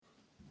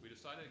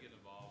decided to get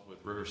involved with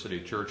River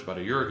City Church about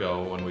a year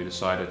ago when we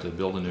decided to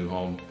build a new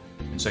home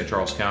in St.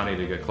 Charles County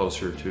to get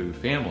closer to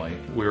family.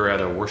 We were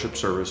at a worship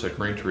service at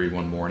Green Tree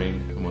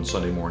one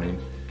Sunday morning,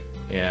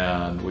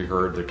 and we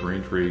heard that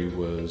Green Tree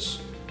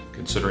was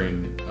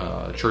considering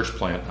a church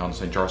plant out in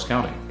St. Charles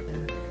County.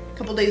 A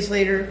couple days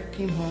later, I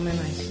came home and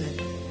I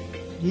said,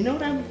 "You know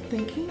what I'm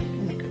thinking?"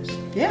 And he goes,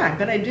 "Yeah, I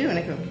bet I do." And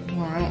I go,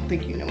 "Well, I don't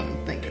think you know what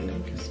I'm thinking."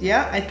 And he goes,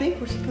 "Yeah, I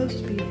think we're supposed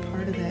to be a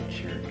part of that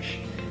church."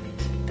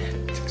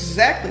 That's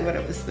exactly what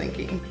I was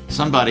thinking.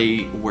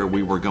 Somebody where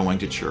we were going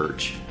to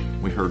church,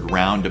 we heard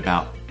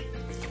roundabout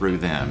through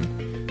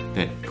them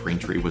that Green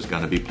Tree was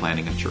going to be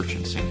planting a church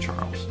in St.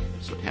 Charles.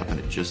 So it happened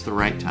at just the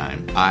right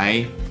time.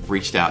 I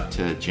reached out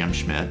to Jim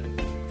Schmidt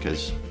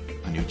because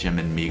I knew Jim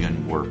and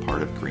Megan were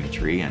part of Green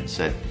Tree and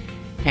said,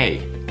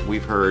 "Hey,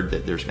 we've heard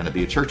that there's going to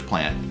be a church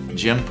plant."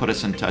 Jim put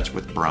us in touch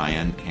with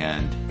Brian,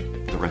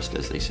 and the rest,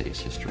 as they say, is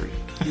history.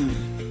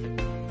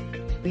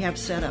 We have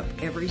set up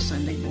every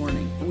Sunday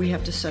morning. We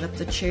have to set up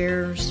the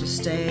chairs, the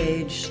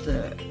stage,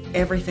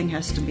 everything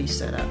has to be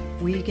set up.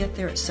 We get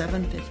there at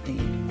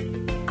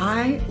 7:15.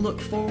 I look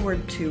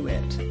forward to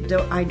it.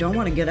 I don't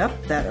want to get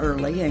up that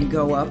early and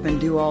go up and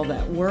do all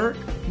that work,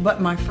 but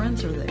my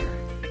friends are there.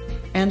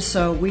 And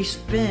so we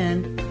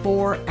spend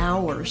 4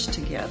 hours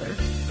together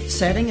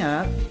setting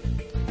up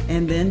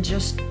and then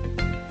just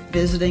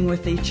visiting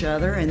with each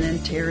other and then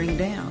tearing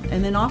down.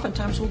 And then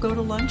oftentimes we'll go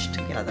to lunch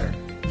together.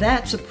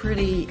 That's a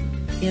pretty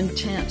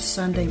intense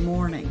Sunday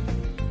morning.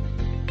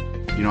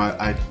 You know,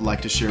 I'd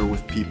like to share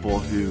with people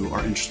who are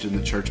interested in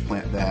the church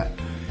plant that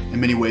in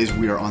many ways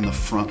we are on the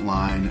front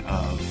line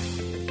of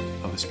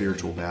a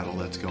spiritual battle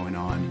that's going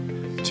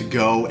on. To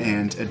go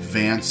and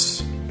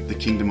advance the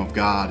kingdom of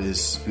God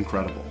is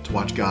incredible. To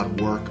watch God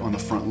work on the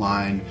front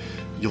line,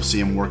 you'll see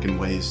Him work in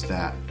ways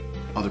that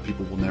other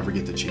people will never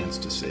get the chance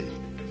to see.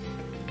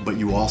 But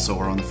you also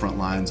are on the front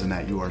lines in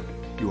that you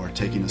are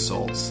taking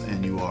assaults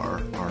and you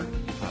are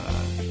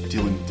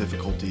dealing with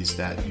difficulties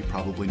that you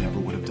probably never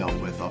would have dealt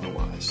with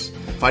otherwise.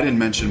 If I didn't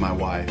mention my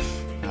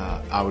wife,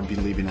 I would be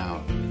leaving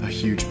out a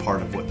huge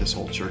part of what this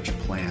whole church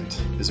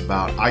plant is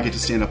about. I get to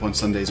stand up on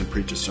Sundays and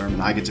preach a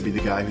sermon. I get to be the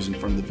guy who's in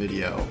front of the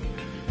video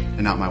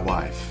and not my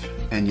wife.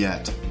 And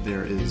yet,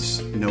 there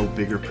is no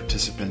bigger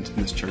participant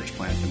in this church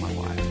plant than my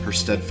wife. Her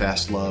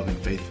steadfast love and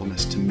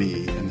faithfulness to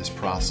me in this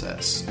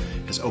process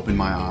has opened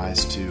my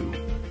eyes to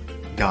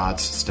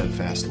God's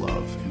steadfast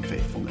love and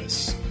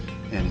faithfulness.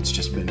 And it's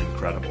just been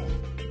incredible.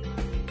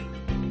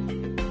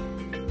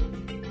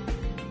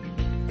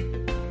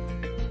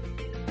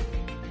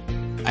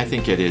 I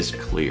think it is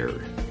clear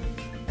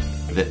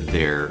that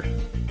there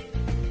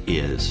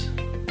is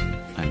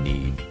a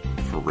need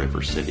for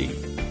River City,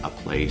 a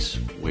place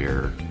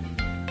where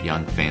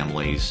young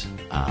families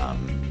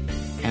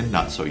and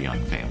not so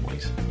young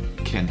families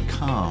can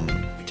come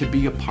to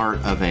be a part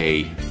of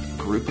a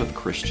group of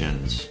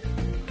Christians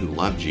who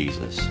love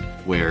Jesus,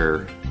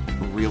 where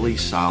really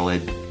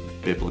solid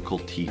biblical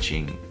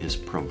teaching is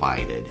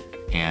provided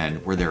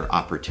and where there are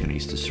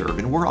opportunities to serve.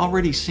 And we're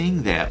already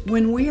seeing that.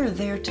 When we are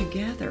there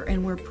together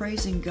and we're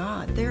praising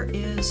God, there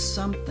is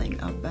something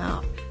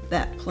about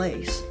that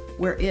place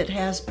where it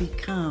has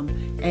become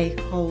a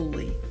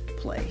holy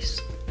place.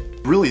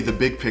 Really, the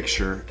big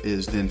picture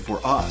is then for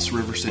us,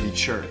 River City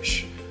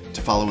Church,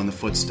 to follow in the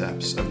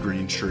footsteps of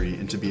Green Tree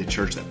and to be a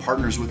church that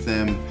partners with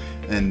them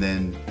and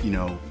then,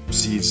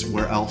 sees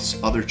where else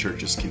other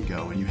churches can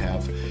go. And you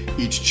have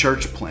each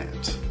church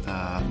plant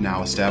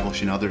now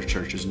establishing other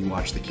churches, and you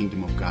watch the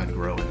kingdom of God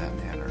grow in that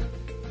manner.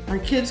 Our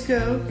kids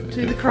go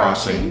to the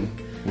crossing.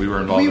 We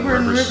were involved in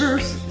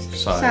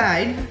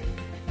Riverside.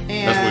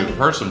 And the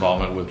first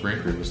involvement with Green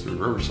Tree was through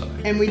Riverside.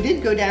 And we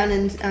did go down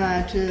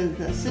to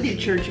the city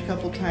church a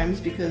couple times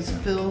because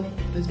Phil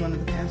is one of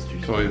the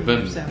pastors.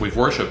 So we've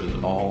worshipped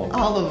in all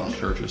of them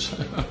churches.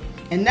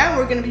 And now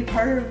we're going to be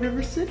part of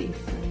River City,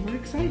 so we're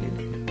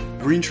excited.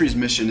 Green Tree's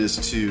mission is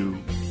to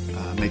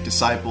make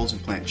disciples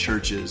and plant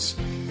churches,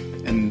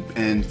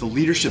 and the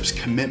leadership's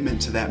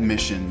commitment to that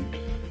mission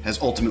has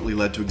ultimately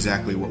led to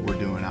exactly what we're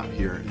doing out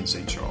here in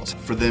St. Charles.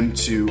 For them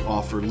to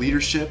offer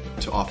leadership,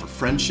 to offer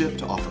friendship,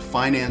 to offer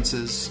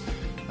finances,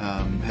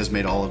 has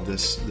made all of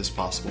this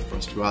possible for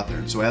us to go out there.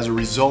 And so as a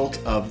result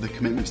of the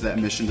commitment to that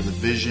mission, to the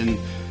vision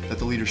that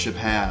the leadership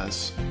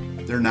has,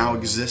 there now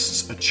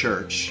exists a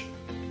church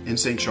in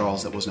St.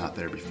 Charles that was not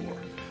there before.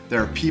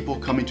 There are people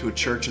coming to a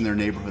church in their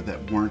neighborhood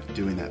that weren't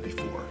doing that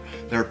before.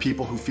 There are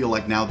people who feel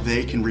like now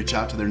they can reach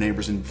out to their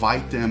neighbors,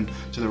 invite them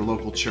to their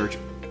local church,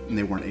 and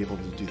they weren't able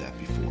to do that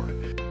before.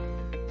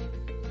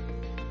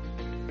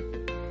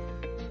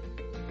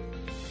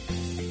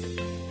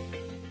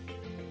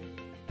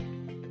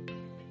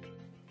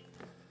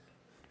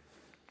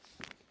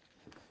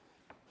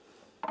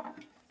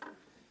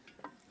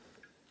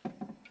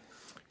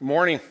 Good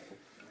morning.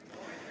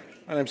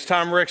 My name's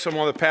Tom Ricks. I'm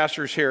one of the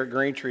pastors here at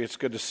Green Tree. It's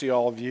good to see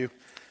all of you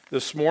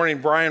this morning.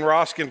 Brian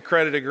Roskin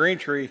credited Green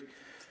Tree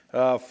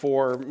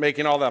for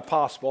making all that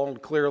possible,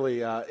 and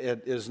clearly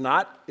it is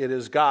not. It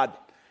is God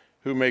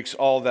who makes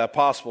all that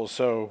possible.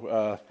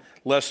 So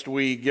lest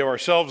we give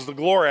ourselves the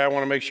glory, I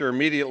want to make sure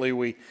immediately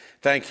we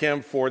thank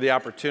him for the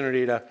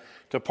opportunity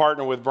to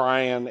partner with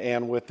Brian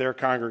and with their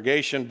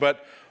congregation.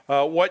 But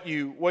what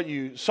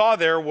you saw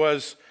there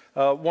was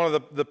one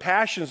of the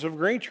passions of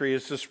Green Tree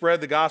is to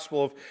spread the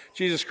gospel of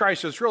Jesus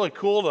Christ. So it's really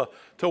cool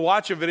to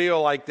watch a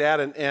video like that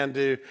and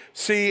to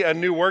see a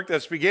new work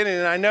that's beginning.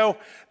 And I know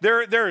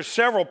there are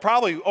several,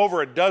 probably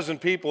over a dozen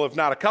people, if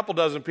not a couple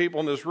dozen people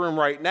in this room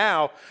right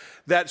now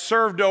that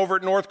served over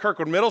at North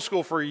Kirkwood Middle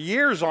School for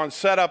years on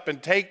setup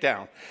and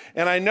takedown.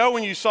 And I know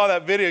when you saw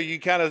that video, you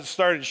kind of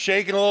started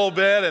shaking a little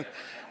bit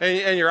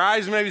and your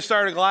eyes maybe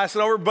started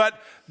glassing over.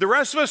 But the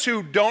rest of us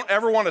who don't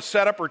ever want to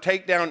set up or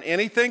take down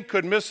anything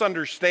could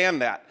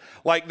misunderstand that.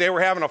 Like they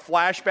were having a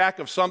flashback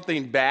of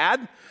something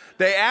bad.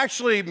 They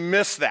actually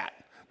miss that.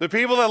 The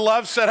people that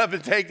love setup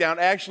and takedown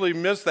actually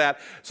miss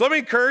that. So let me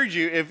encourage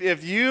you,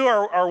 if you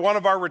are one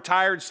of our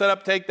retired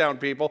setup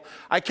takedown people,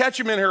 I catch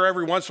them in here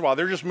every once in a while.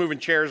 They're just moving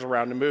chairs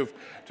around to move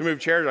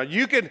chairs around.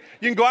 You can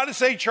go out to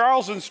St.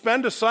 Charles and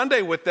spend a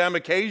Sunday with them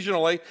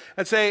occasionally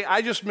and say,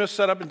 I just missed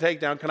setup and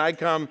takedown. Can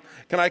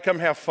I come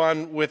have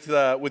fun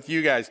with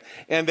you guys?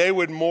 And they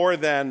would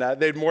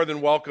they'd more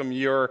than welcome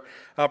your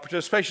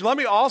participation. Let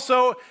me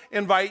also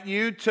invite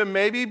you to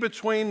maybe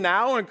between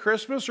now and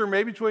Christmas, or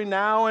maybe between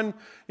now and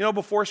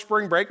before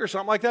spring break or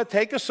something like that,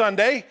 take a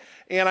Sunday.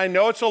 And I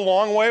know it's a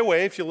long way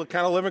away. If you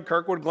kind of live in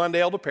Kirkwood,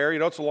 Glendale to Perry,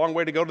 it's a long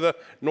way to go to the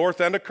north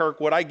end of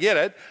Kirkwood. I get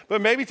it.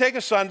 But maybe take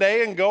a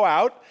Sunday and go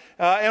out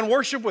and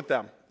worship with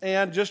them.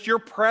 And just your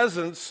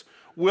presence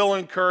will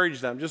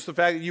encourage them. Just the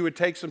fact that you would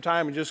take some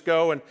time and just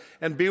go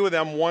and be with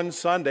them one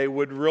Sunday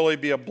would really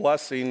be a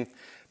blessing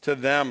to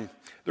them.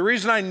 The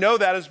reason I know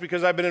that is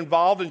because I've been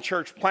involved in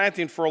church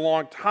planting for a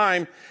long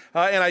time.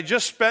 And I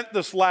just spent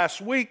this last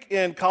week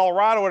in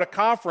Colorado at a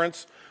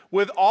conference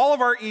with all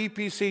of our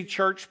EPC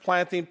church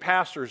planting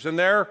pastors. And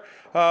there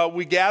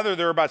we gather,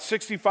 there are about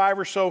 65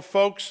 or so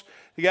folks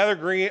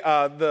together.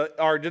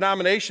 Our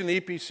denomination, the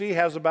EPC,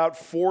 has about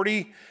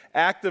 40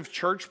 active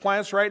church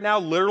plants right now,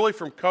 literally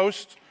from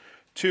coast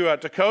to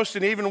coast.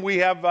 And even we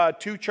have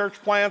 2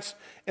 church plants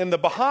in the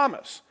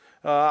Bahamas.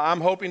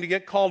 I'm hoping to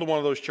get called to one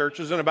of those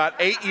churches in about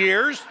 8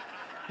 years.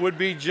 Would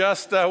be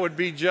just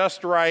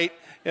right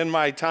in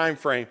my time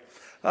frame.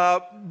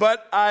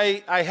 But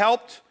I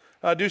helped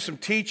do some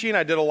teaching.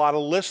 I did a lot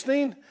of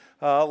listening,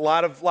 a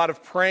lot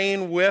of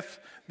praying with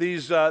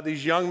these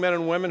young men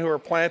and women who are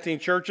planting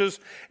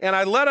churches. And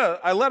I led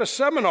a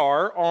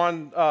seminar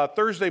on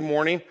Thursday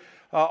morning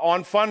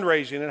on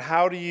fundraising and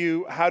how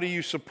do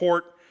you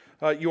support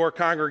your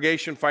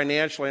congregation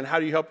financially, and how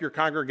do you help your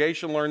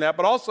congregation learn that?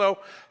 But also,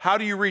 how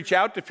do you reach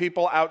out to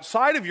people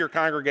outside of your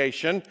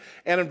congregation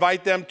and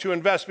invite them to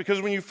invest? Because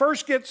when you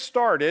first get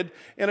started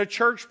in a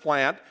church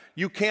plant,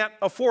 you can't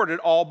afford it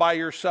all by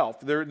yourself.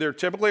 There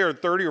typically are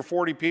 30 or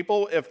 40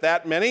 people, if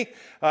that many,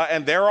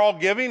 and they're all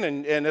giving,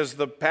 and as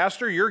the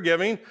pastor, you're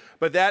giving,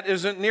 but that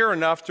isn't near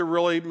enough to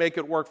really make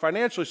it work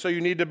financially. So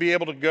you need to be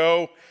able to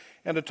go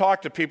and to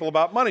talk to people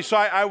about money. So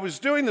I was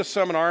doing this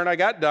seminar, and I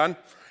got done.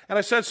 And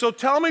I said, so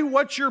tell me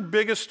what's your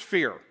biggest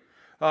fear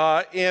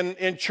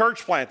in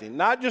church planting,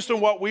 not just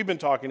in what we've been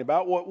talking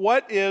about.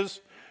 What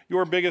is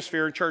your biggest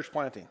fear in church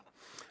planting?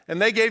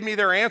 And they gave me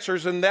their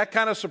answers, and that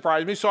kind of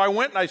surprised me. So I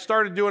went and I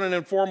started doing an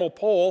informal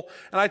poll,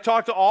 and I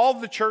talked to all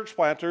of the church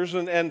planters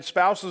and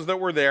spouses that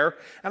were there,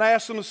 and I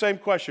asked them the same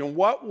question.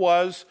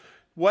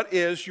 What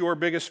is your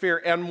biggest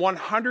fear? And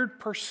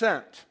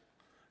 100%,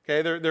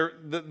 okay,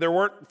 there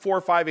weren't 4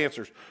 or 5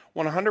 answers.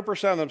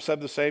 100% of them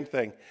said the same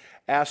thing.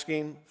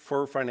 Asking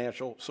for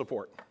financial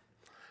support.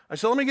 I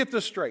said, let me get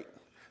this straight.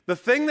 The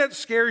thing that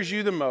scares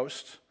you the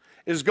most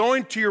is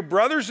going to your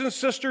brothers and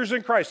sisters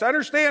in Christ. I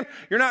understand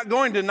you're not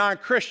going to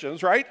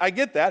non-Christians, right? I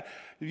get that.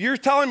 You're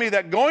telling me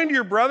that going to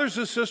your brothers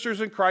and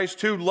sisters in Christ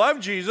who love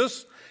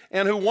Jesus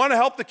and who want to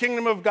help the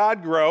kingdom of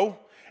God grow,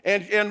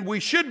 and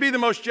we should be the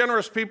most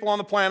generous people on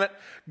the planet,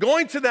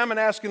 going to them and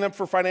asking them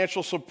for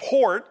financial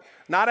support,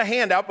 not a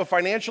handout, but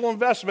financial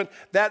investment,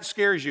 that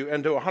scares you.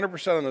 And to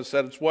 100% of them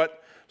said it's what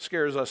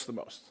scares us the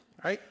most,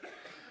 right?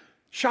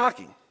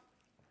 Shocking.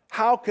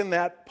 How can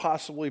that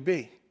possibly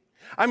be?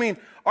 I mean,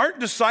 aren't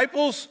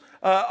disciples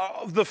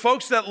the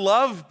folks that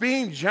love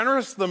being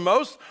generous the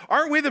most?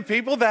 Aren't we the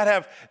people that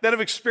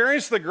have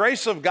experienced the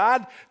grace of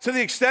God to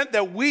the extent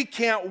that we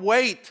can't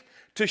wait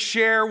to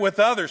share with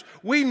others?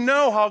 We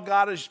know how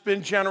God has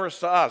been generous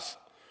to us.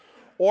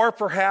 Or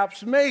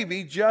perhaps,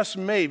 maybe, just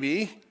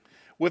maybe,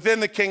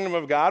 within the kingdom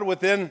of God,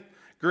 within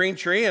Green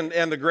Tree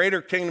and the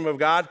greater kingdom of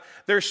God,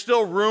 there's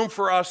still room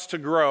for us to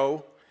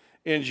grow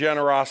in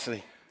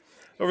generosity.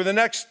 Over the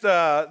next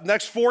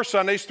 4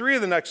 Sundays, 3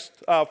 of the next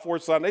 4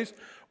 Sundays,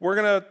 we're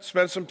going to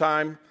spend some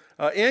time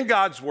in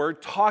God's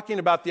Word talking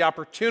about the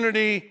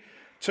opportunity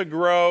to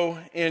grow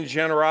in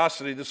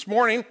generosity. This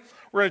morning,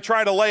 we're going to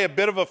try to lay a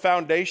bit of a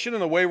foundation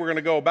in the way we're going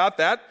to go about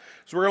that.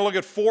 So we're going to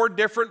look at 4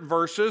 different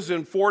verses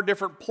in 4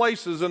 different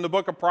places in the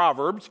book of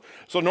Proverbs.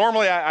 So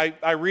normally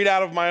I read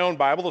out of my own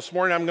Bible. This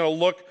morning I'm going to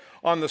look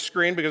on the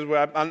screen because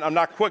I'm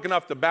not quick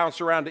enough to bounce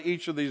around to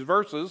each of these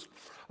verses.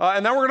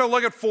 And then we're going to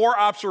look at 4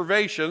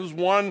 observations,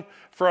 one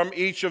from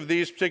each of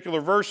these particular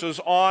verses,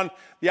 on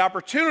the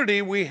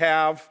opportunity we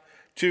have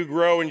to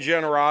grow in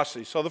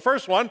generosity. So the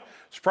first one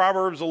is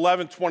Proverbs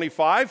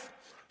 11:25.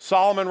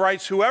 Solomon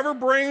writes, "Whoever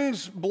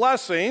brings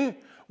blessing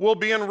will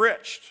be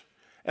enriched,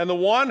 and the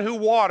one who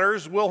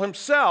waters will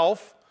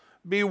himself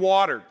be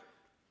watered."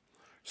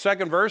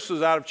 Second verse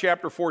is out of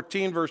chapter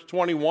 14, verse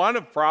 21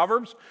 of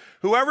Proverbs.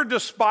 "Whoever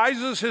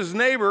despises his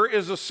neighbor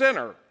is a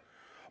sinner,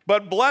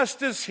 but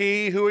blessed is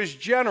he who is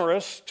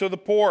generous to the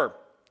poor."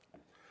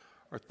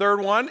 Our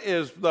third one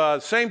is the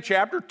same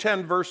chapter,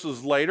 10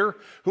 verses later.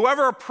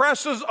 "Whoever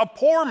oppresses a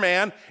poor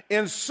man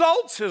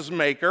insults his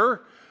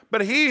maker,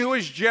 but he who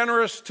is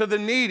generous to the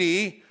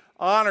needy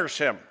honors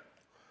him."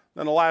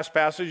 Then the last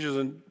passage is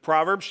in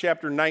Proverbs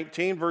chapter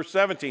 19, verse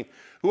 17.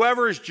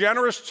 "Whoever is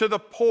generous to the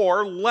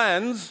poor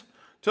lends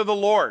to the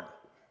Lord,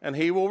 and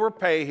he will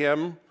repay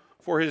him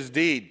for his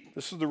deed."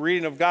 This is the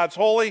reading of God's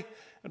holy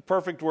and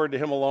perfect word. To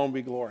him alone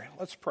be glory.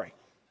 Let's pray.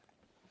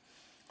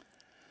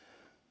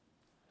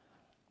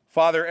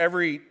 Father,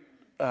 every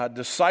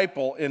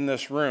disciple in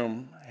this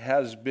room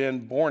has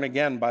been born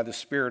again by the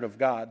Spirit of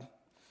God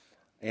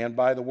and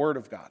by the Word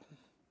of God.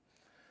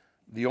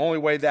 The only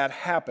way that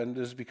happened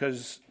is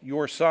because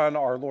your Son,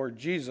 our Lord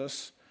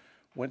Jesus,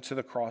 went to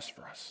the cross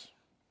for us.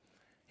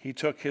 He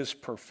took his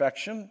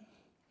perfection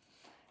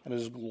and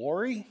his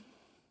glory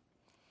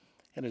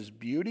and his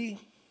beauty,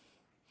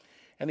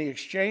 and he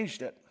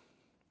exchanged it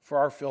for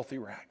our filthy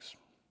rags,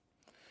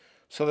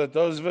 so that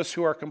those of us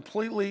who are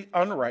completely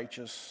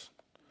unrighteous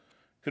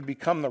could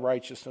become the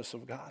righteousness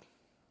of God.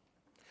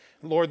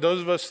 Lord, those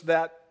of us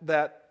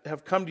that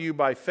have come to you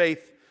by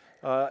faith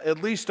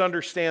at least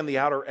understand the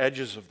outer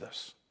edges of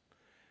this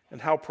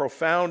and how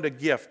profound a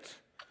gift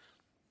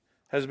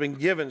has been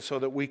given so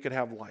that we could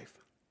have life.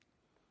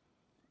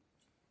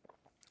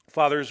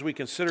 Father, as we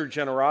consider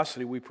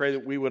generosity, we pray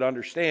that we would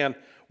understand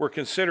we're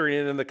considering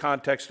it in the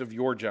context of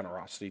your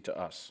generosity to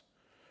us.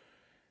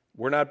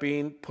 We're not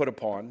being put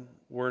upon.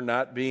 We're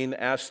not being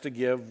asked to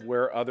give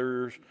where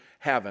others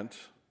haven't.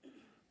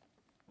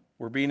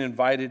 We're being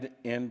invited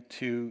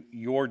into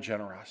your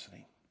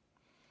generosity.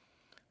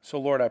 So,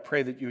 Lord, I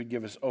pray that you would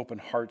give us open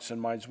hearts and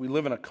minds. We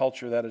live in a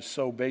culture that is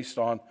so based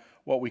on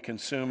what we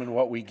consume and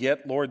what we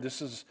get. Lord,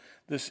 this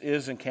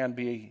is and can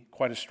be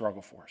quite a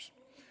struggle for us.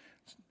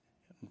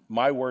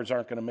 My words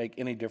aren't going to make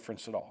any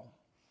difference at all.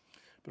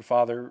 But,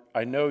 Father,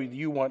 I know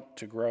you want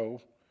to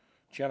grow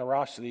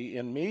generosity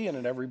in me and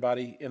in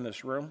everybody in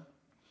this room.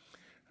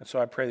 And so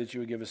I pray that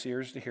you would give us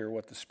ears to hear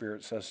what the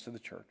Spirit says to the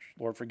church.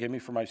 Lord, forgive me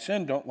for my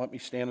sin. Don't let me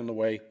stand in the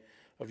way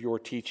of your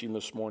teaching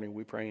this morning.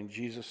 We pray in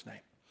Jesus'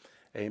 name.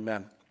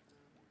 Amen.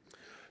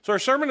 So our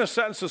sermon in a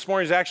sentence this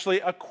morning is actually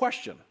a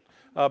question.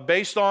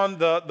 Based on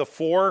the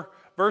 4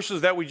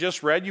 verses that we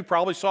just read, you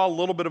probably saw a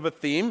little bit of a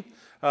theme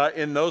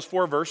in those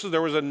 4 verses.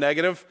 There was a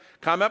negative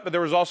comment, but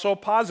there was also a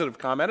positive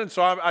comment. And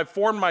so I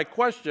formed my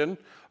question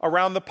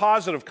around the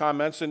positive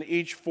comments in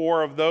each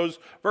 4 of those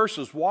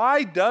verses.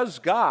 Why does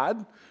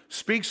God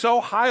speak so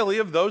highly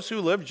of those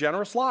who live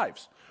generous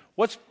lives?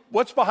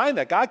 What's behind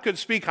that? God could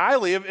speak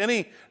highly of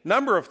any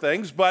number of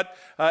things, but,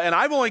 and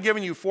I've only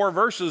given you 4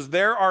 verses.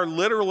 There are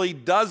literally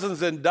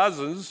dozens and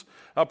dozens,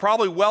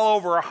 probably well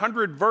over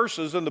 100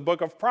 verses in the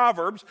book of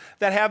Proverbs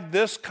that have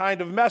this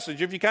kind of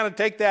message. If you kind of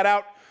take that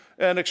out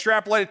and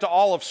extrapolate it to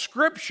all of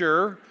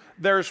Scripture,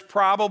 there's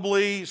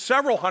probably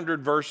several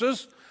hundred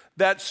verses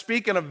that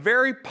speak in a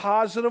very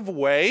positive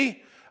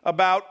way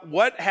about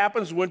what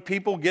happens when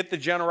people get the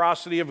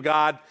generosity of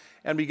God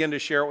and begin to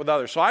share it with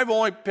others. So I've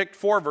only picked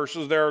 4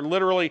 verses. There are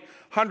literally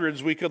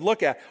hundreds we could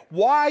look at.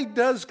 Why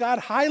does God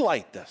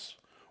highlight this?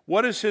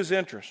 What is his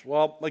interest?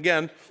 Well,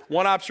 again,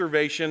 one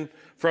observation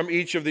from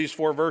each of these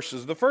 4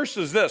 verses. The first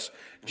is this: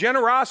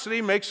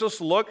 generosity makes us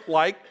look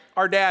like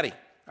our daddy,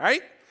 all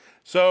right?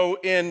 So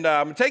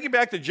take you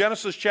back to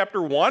Genesis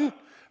chapter 1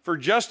 for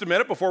just a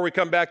minute before we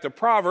come back to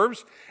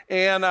Proverbs.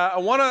 And I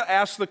want to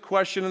ask the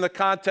question in the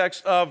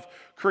context of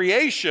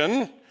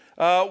creation.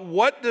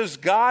 What does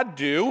God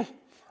do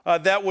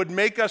that would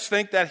make us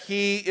think that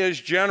he is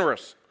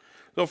generous?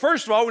 So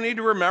first of all, we need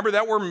to remember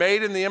that we're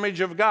made in the image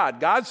of God.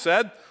 God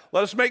said,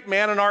 let us make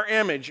man in our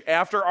image,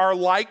 after our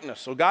likeness.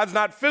 So God's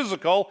not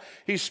physical,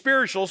 he's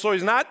spiritual, so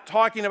he's not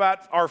talking about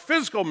our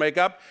physical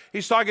makeup.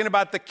 He's talking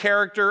about the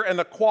character and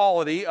the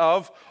quality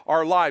of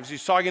our lives.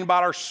 He's talking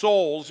about our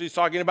souls. He's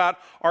talking about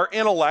our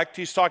intellect.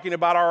 He's talking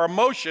about our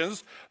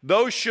emotions.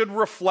 Those should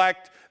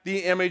reflect the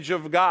image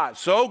of God.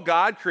 So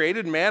God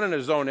created man in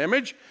his own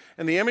image.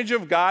 In the image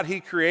of God, he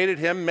created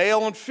him,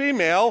 male and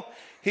female,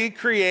 he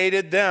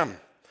created them.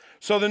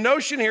 So the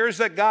notion here is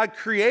that God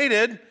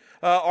created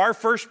our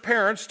first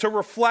parents to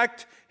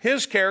reflect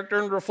his character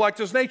and reflect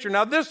his nature.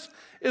 Now, this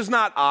is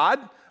not odd.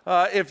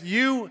 If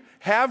you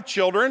have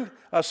children,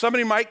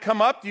 somebody might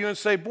come up to you and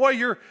say, boy,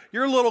 your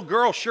little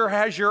girl sure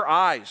has your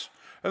eyes.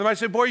 Or they might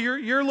say, boy,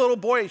 your little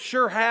boy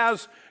sure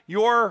has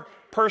your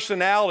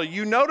personality.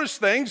 You notice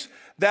things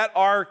that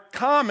are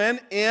common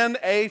in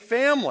a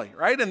family,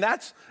 right? And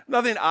that's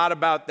nothing odd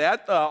about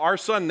that. Our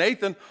son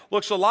Nathan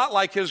looks a lot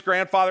like his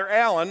grandfather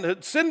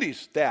Alan,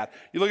 Cindy's dad.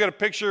 You look at a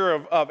picture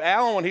of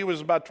Alan when he was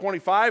about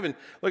 25 and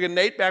look at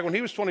Nate back when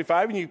he was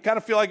 25, and you kind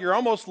of feel like you're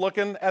almost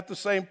looking at the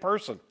same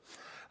person.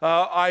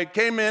 I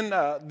came in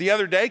the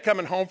other day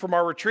coming home from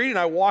our retreat, and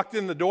I walked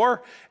in the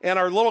door, and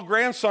our little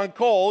grandson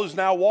Cole is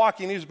now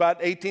walking. He's about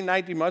 18,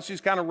 19 months. He's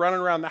kind of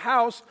running around the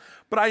house.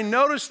 But I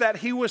noticed that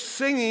he was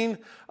singing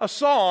a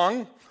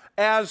song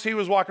as he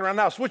was walking around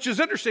the house, which is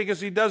interesting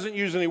because he doesn't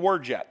use any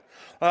words yet.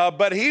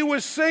 But he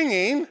was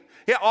singing.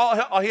 He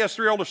has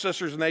 3 older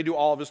sisters, and they do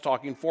all of his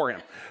talking for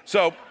him.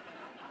 So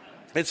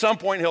at some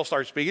point, he'll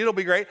start speaking. It'll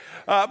be great.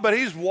 But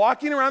he's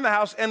walking around the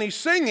house, and he's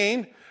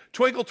singing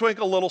Twinkle,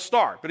 Twinkle, Little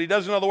Star. But he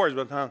doesn't know the words.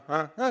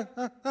 But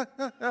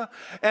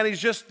and he's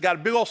just got a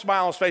big old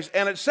smile on his face.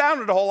 And it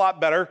sounded a whole lot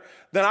better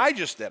than I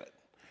just did it.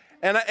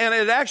 And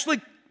it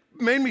actually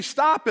made me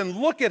stop and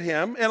look at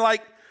him and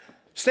like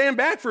stand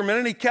back for a minute.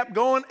 And he kept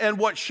going. And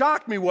what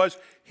shocked me was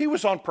he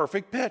was on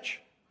perfect pitch.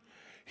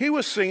 He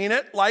was singing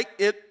it like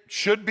it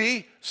should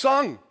be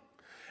sung.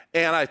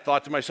 And I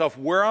thought to myself,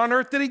 where on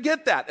earth did he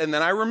get that? And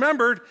then I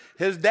remembered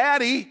his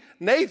daddy,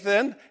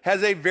 Nathan,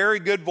 has a very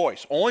good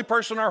voice. Only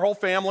person in our whole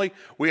family.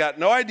 We got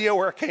no idea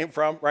where it came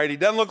from, right? He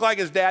doesn't look like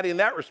his daddy in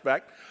that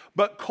respect.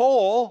 But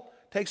Cole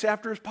takes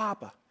after his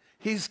papa.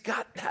 He's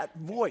got that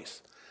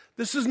voice.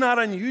 This is not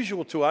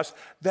unusual to us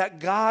that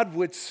God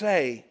would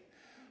say,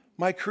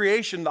 my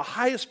creation, the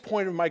highest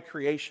point of my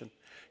creation,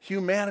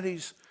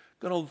 humanity's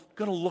gonna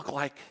look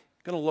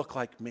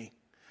like me.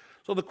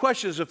 So the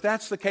question is, if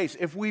that's the case,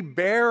 if we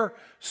bear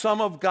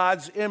some of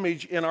God's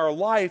image in our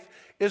life,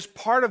 is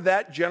part of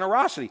that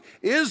generosity?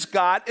 Is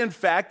God, in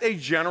fact, a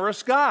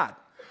generous God?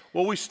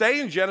 Well, we stay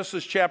in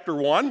Genesis chapter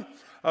 1.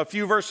 A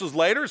few verses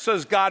later, it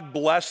says, God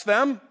blessed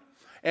them,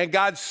 and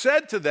God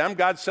said to them,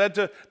 God said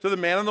to the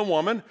man and the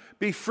woman,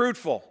 be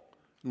fruitful,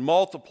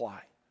 multiply,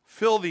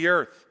 fill the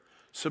earth,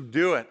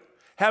 subdue it,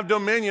 have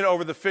dominion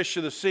over the fish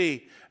of the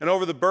sea, and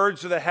over the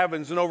birds of the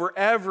heavens, and over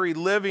every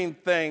living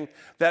thing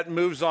that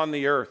moves on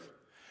the earth.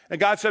 And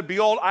God said,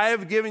 behold, I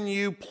have given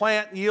you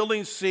plant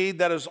yielding seed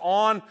that is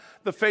on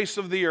the face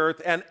of the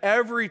earth, and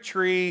every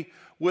tree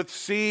with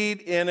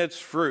seed in its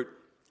fruit.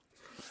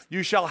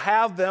 You shall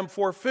have them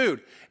for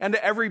food. And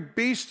to every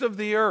beast of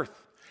the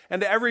earth,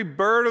 and to every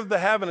bird of the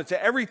heaven, and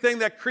to everything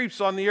that creeps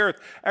on the earth,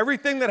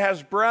 everything that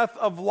has breath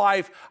of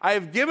life, I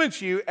have given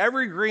to you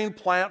every green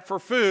plant for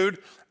food,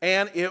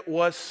 and it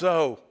was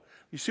so.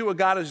 You see what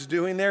God is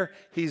doing there?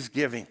 He's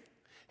giving.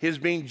 He's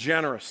being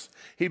generous.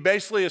 He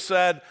basically has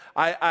said,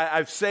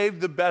 I've saved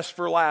the best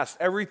for last.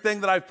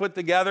 Everything that I've put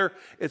together,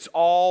 it's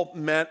all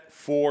meant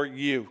for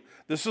you.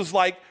 This is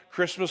like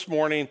Christmas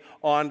morning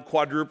on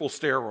quadruple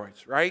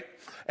steroids, right?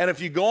 And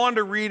if you go on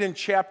to read in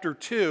chapter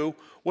 2,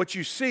 what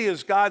you see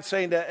is God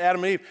saying to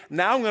Adam and Eve,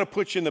 now I'm going to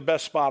put you in the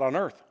best spot on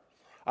earth.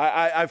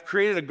 I've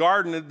created a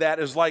garden that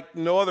is like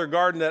no other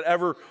garden that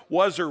ever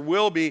was or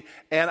will be,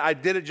 and I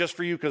did it just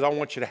for you because I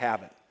want you to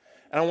have it.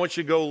 And I want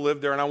you to go live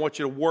there, and I want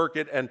you to work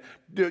it and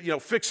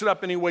fix it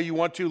up any way you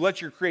want to.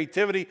 Let your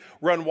creativity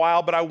run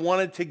wild, but I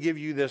wanted to give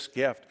you this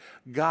gift.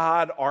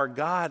 God, our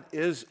God,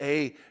 is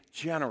a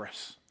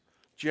generous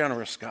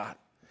God.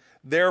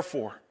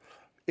 Therefore,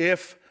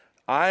 if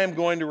I am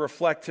going to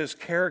reflect his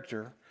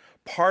character,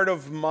 part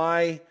of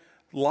my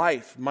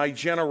life, my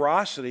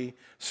generosity,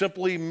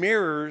 simply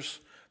mirrors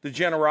the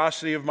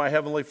generosity of my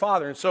Heavenly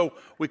Father. And so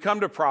we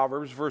come to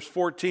Proverbs, verse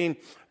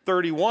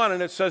 14:31,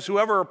 and it says,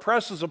 whoever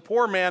oppresses a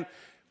poor man,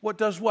 what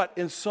does what?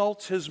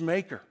 Insults his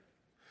maker.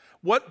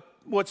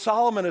 What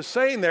Solomon is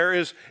saying there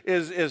is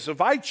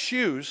if I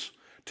choose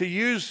to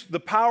use the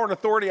power and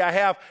authority I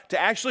have to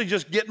actually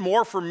just get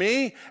more for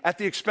me at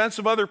the expense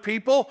of other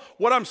people,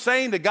 what I'm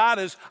saying to God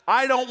is,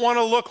 I don't want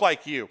to look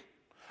like you.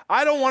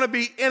 I don't want to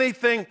be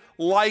anything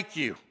like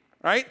you,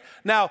 right?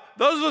 Now,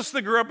 those of us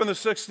that grew up in the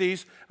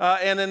 60s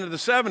and into the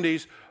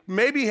 70s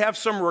maybe have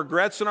some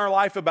regrets in our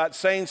life about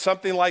saying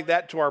something like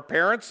that to our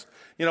parents.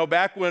 You know,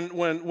 back when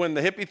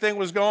the hippie thing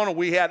was going and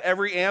we had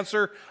every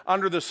answer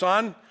under the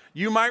sun,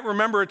 you might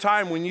remember a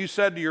time when you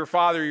said to your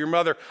father or your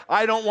mother,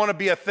 I don't want to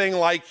be a thing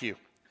like you.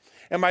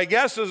 And my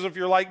guess is if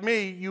you're like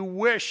me, you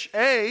wish,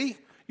 A,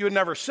 you had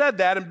never said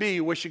that, and B,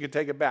 you wish you could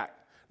take it back.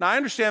 Now, I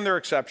understand there are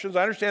exceptions.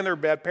 I understand there are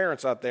bad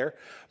parents out there.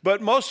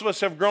 But most of us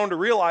have grown to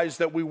realize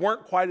that we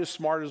weren't quite as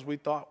smart as we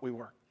thought we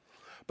were.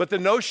 But the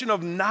notion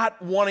of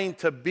not wanting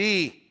to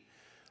be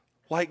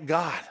like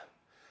God,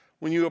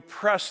 when you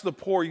oppress the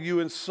poor, you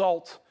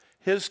insult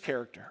his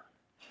character.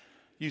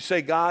 You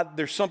say, God,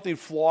 there's something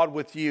flawed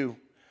with you.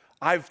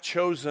 I've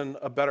chosen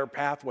a better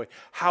pathway.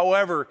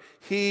 However,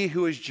 he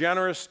who is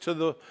generous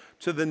to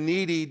the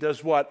needy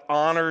does what?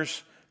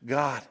 Honors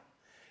God.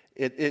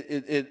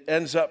 It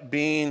ends up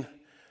being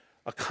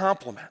a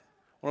compliment.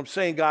 What I'm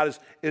saying, God,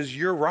 is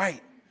you're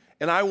right.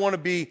 And I want to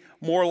be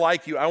more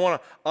like you. I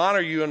want to honor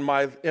you in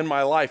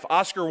my life.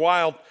 Oscar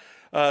Wilde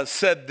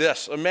said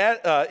this,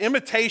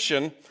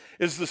 imitation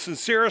is the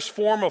sincerest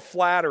form of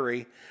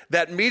flattery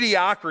that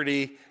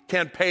mediocrity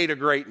can pay to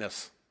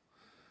greatness.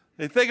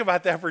 And think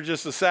about that for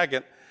just a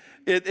second.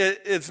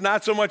 It's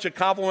not so much a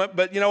compliment,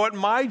 but you know what?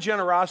 My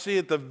generosity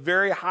at the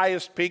very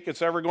highest peak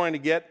it's ever going to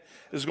get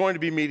is going to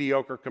be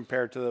mediocre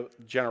compared to the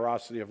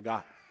generosity of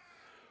God.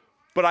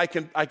 But I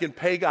can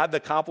pay God the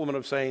compliment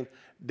of saying,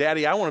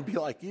 Daddy, I want to be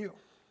like you.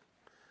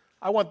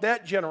 I want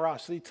that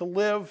generosity to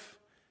live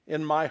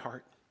in my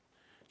heart.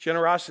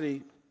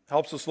 Generosity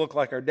helps us look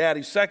like our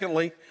daddy.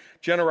 Secondly,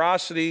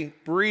 generosity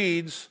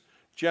breeds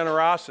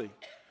generosity.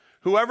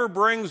 Whoever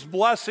brings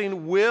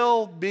blessing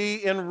will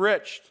be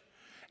enriched,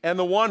 and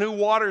the one who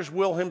waters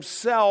will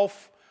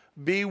himself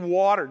be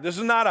watered. This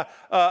is not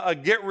a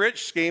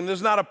get-rich scheme. This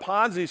is not a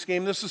Ponzi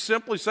scheme. This is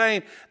simply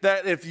saying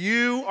that if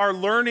you are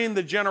learning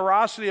the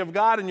generosity of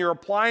God and you're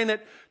applying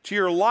it to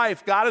your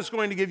life, God is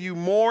going to give you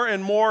more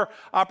and more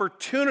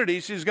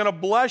opportunities. He's going to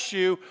bless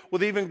you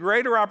with even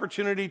greater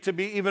opportunity to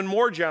be even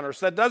more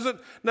generous. That doesn't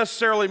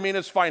necessarily mean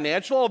it's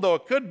financial, although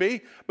it could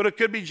be, but it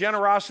could be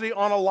generosity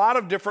on a lot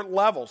of different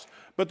levels.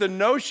 But the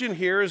notion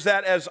here is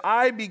that as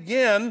I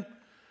begin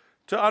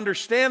to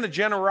understand the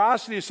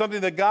generosity is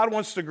something that God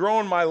wants to grow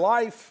in my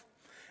life,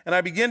 and I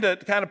begin to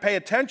kind of pay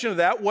attention to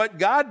that, what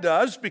God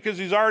does, because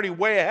he's already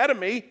way ahead of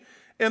me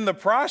in the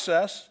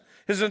process,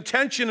 his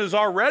intention is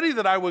already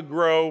that I would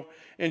grow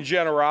in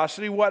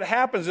generosity. What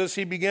happens is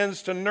he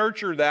begins to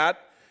nurture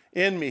that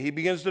in me. He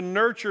begins to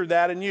nurture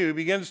that in you. He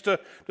begins to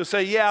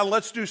say, yeah,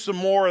 let's do some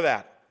more of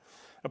that.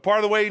 And part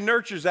of the way he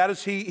nurtures that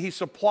is he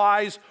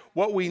supplies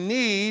what we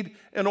need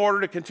in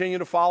order to continue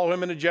to follow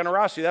him into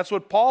generosity. That's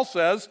what Paul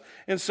says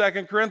in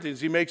 2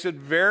 Corinthians. He makes it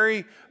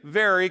very,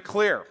 very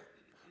clear.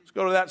 Let's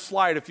go to that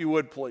slide if you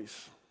would,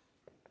 please.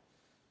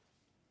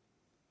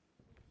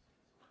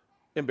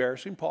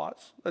 Embarrassing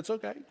pause. That's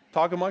okay.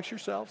 Talk amongst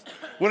yourselves.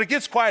 When it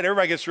gets quiet,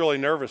 everybody gets really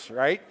nervous,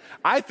 right?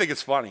 I think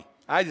it's funny.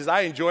 I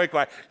enjoy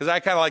quiet because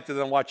I kind of like to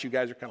then watch you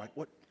guys are kind of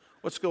like,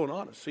 what's going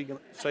on? Is he going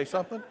to say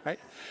something? Right?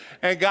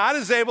 And God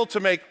is able to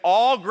make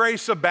all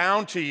grace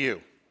abound to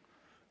you.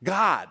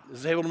 God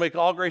is able to make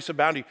all grace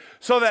abound to you,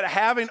 so that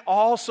having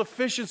all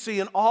sufficiency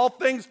in all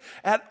things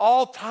at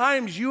all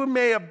times, you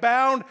may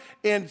abound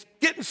in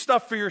getting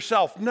stuff for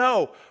yourself.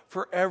 No,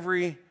 for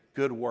every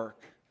good work.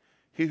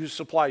 He who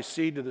supplies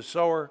seed to the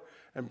sower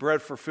and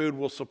bread for food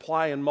will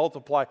supply and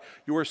multiply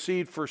your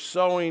seed for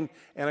sowing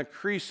and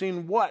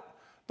increasing what?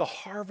 The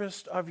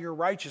harvest of your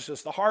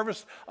righteousness, the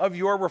harvest of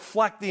your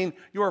reflecting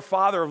your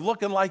Father, of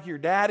looking like your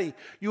daddy.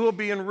 You will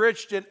be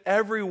enriched in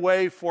every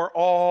way for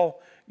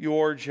all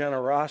your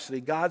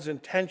generosity. God's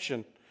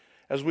intention,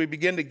 as we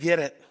begin to get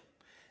it,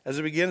 as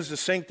it begins to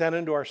sink down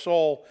into our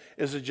soul,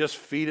 is to just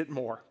feed it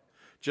more.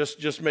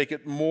 Just make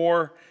it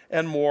more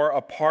and more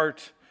a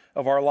part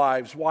of our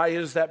lives. Why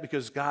is that?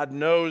 Because God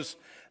knows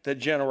that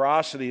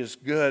generosity is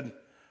good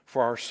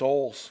for our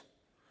souls,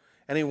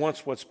 and he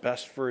wants what's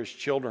best for his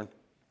children.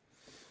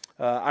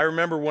 I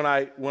remember when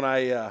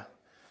I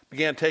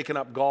began taking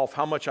up golf,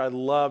 how much I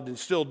loved and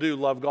still do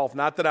love golf.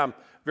 Not that I'm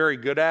very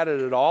good at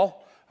it at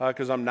all,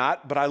 because I'm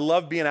not, but I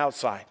love being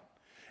outside.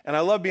 And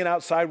I love being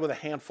outside with a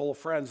handful of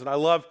friends. And I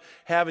love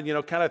having,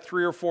 kind of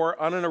 3 or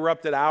 4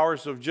 uninterrupted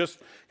hours of just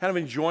kind of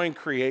enjoying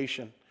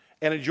creation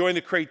and enjoying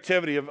the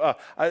creativity of,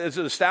 it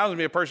astounds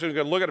me, a person who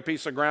can look at a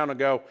piece of ground and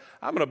go,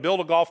 I'm going to build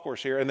a golf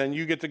course here, and then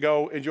you get to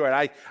go enjoy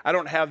it. I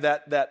don't have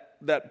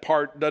that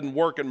part, doesn't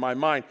work in my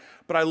mind,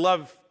 but I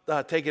love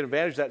taking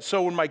advantage of that.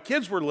 So when my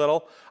kids were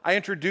little, I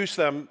introduced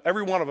them,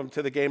 every one of them,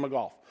 to the game of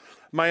golf.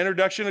 My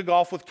introduction to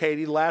golf with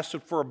Katie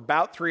lasted for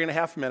about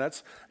 3.5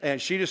 minutes,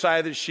 and she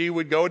decided that she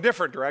would go a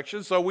different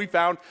direction, so we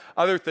found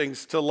other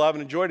things to love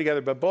and enjoy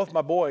together, but both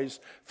my boys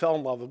fell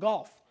in love with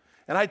golf.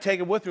 And I'd take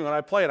them with me when I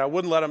played. I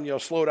wouldn't let them,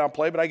 slow down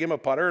play, but I'd give them a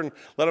putter and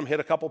let them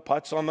hit a couple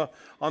putts on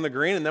the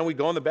green, and then we'd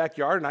go in the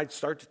backyard, and I'd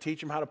start to teach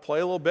them how to play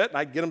a little bit, and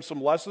I'd get them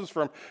some lessons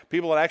from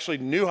people that actually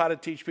knew how to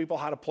teach people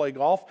how to play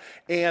golf,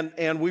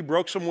 and we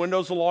broke some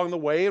windows along the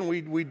way, and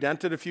we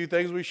dented a few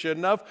things we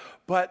shouldn't have,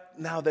 but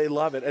now they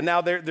love it. And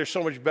now they're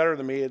so much better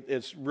than me,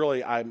 it's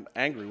really, I'm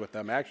angry with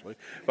them, actually,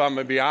 if I'm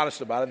going to be honest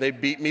about it. They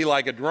beat me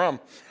like a drum.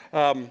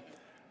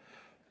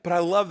 But I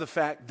love the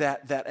fact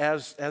that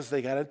as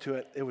they got into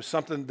it, it was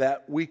something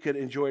that we could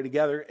enjoy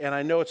together, and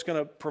I know it's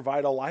going to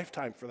provide a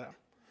lifetime for them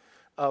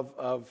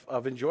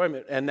of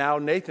enjoyment. And now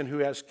Nathan, who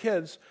has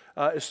kids,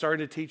 is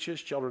starting to teach his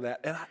children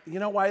that. And you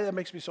know why that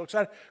makes me so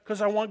excited?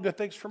 Because I want good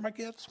things for my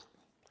kids.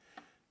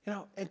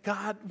 And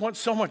God wants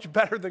so much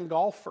better than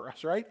golf for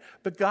us, right?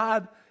 But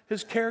God,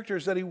 his character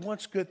is that he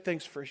wants good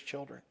things for his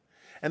children.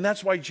 And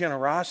that's why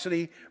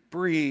generosity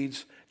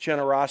breeds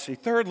generosity.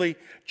 Thirdly,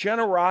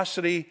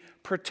 generosity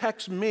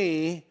protects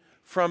me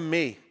from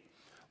me.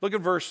 Look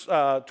at verse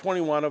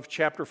 21 of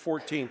chapter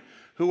 14.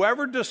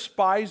 Whoever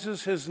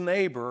despises his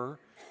neighbor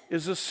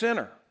is a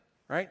sinner,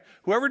 right?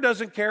 Whoever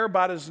doesn't care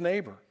about his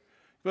neighbor.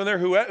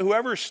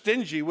 Whoever's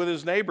stingy with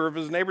his neighbor, if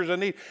his neighbor's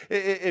in need,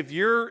 if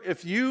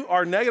you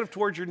are negative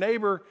towards your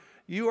neighbor,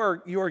 you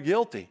are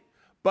guilty.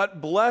 But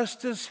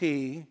blessed is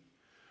he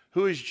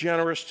who is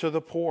generous to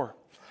the poor.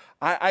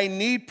 I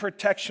need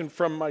protection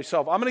from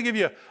myself. I'm going to give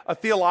you a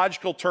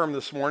theological term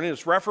this morning.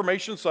 It's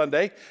Reformation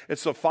Sunday.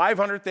 It's the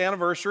 500th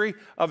anniversary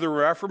of the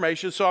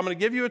Reformation. So I'm going to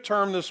give you a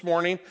term this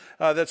morning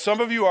that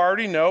some of you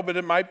already know, but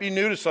it might be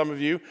new to some of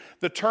you.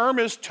 The term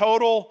is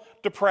total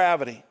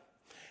depravity.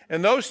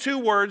 And those two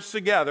words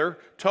together,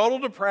 total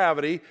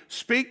depravity,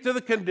 speak to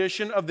the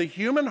condition of the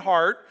human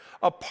heart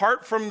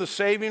apart from the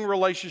saving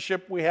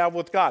relationship we have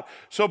with God.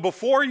 So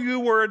before you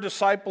were a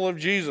disciple of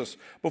Jesus,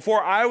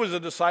 before I was a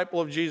disciple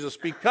of Jesus,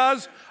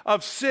 because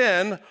of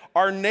sin,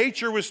 our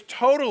nature was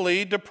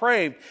totally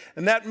depraved.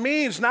 And that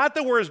means not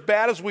that we're as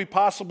bad as we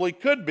possibly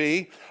could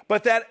be,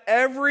 but that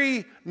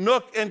every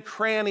nook and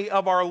cranny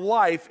of our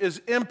life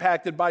is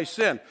impacted by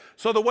sin.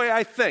 So the way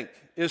I think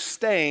is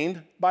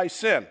stained by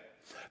sin.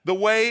 The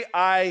way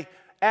I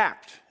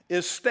act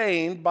is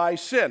stained by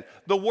sin.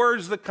 The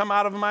words that come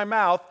out of my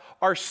mouth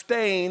are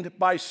stained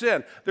by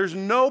sin. There's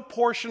no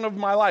portion of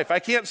my life. I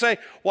can't say,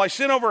 well, I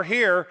sin over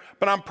here,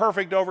 but I'm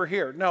perfect over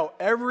here. No,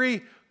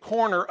 every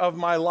corner of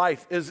my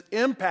life is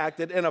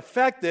impacted and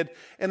affected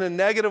in a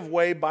negative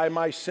way by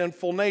my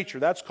sinful nature.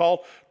 That's called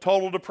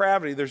total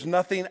depravity. There's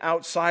nothing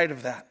outside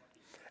of that.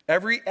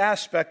 Every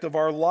aspect of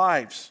our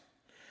lives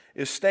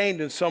is stained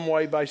in some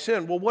way by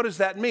sin. Well, what does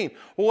that mean?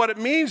 Well, what it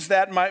means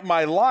that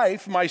my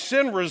life, my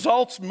sin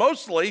results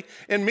mostly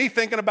in me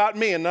thinking about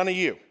me and none of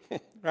you,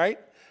 right?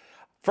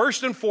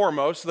 First and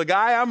foremost, the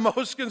guy I'm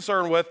most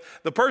concerned with,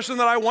 the person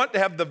that I want to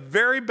have the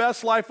very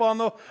best life on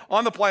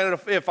the planet,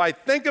 if I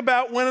think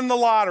about winning the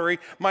lottery,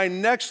 my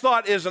next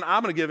thought isn't,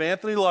 I'm going to give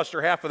Anthony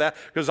Luster half of that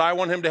because I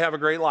want him to have a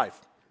great life.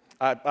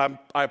 I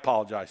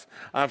apologize.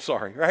 I'm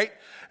sorry, right?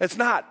 It's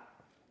not.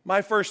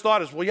 My first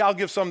thought is, well, yeah, I'll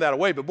give some of that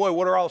away, but boy,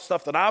 what are all the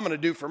stuff that I'm going to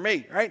do for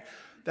me, right?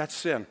 That's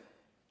sin.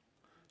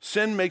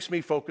 Sin makes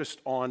me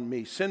focused on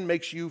me. Sin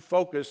makes you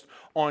focused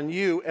on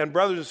you. And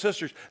brothers and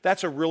sisters,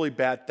 that's a really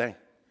bad thing.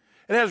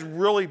 It has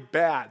really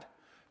bad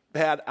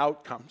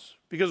outcomes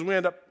because we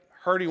end up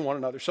hurting one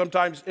another,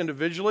 sometimes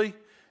individually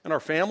in our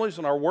families,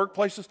 in our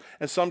workplaces,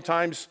 and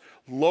sometimes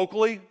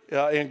locally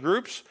in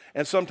groups,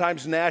 and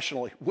sometimes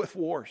nationally with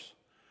wars.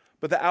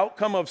 But the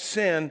outcome of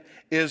sin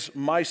is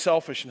my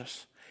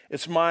selfishness.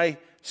 It's my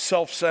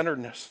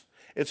self-centeredness.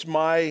 It's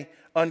my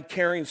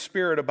uncaring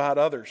spirit about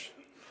others.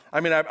 I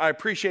mean, I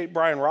appreciate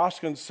Brian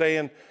Roskin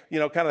saying,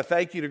 kind of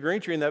thank you to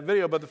Green Tree in that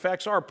video, but the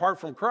facts are, apart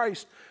from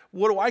Christ,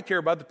 what do I care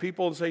about the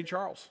people in St.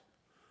 Charles?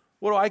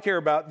 What do I care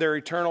about their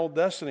eternal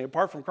destiny?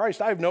 Apart from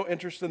Christ, I have no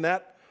interest in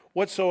that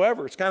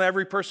whatsoever. It's kind of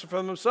every person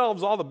for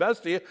themselves, all the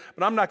best to you,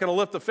 but I'm not going to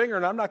lift a finger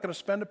and I'm not going to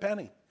spend a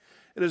penny.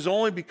 It is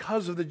only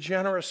because of the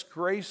generous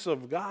grace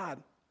of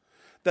God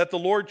that the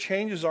Lord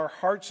changes our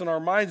hearts and our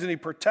minds, and He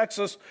protects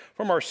us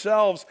from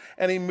ourselves,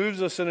 and He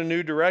moves us in a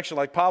new direction.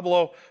 Like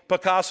Pablo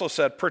Picasso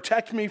said,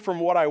 protect me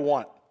from what I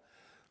want.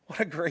 What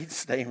a great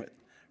statement.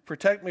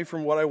 Protect me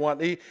from what I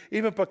want.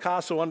 Even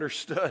Picasso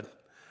understood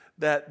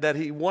that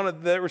he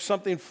wanted, there was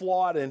something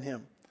flawed in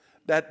him,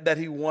 that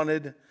he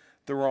wanted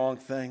the wrong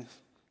things.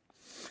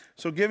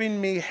 So giving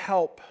me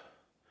help,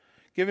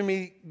 giving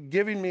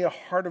me a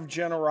heart of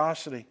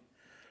generosity,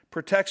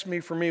 protects me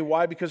from me.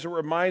 Why? Because it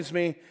reminds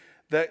me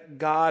that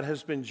God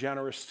has been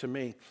generous to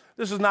me.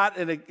 This is not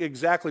an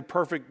exactly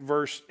perfect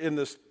verse in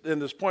this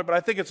point, but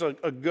I think it's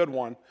a good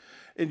one.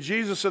 And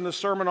Jesus in the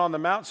Sermon on the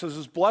Mount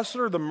says, blessed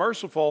are the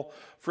merciful,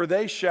 for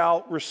they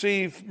shall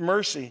receive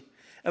mercy.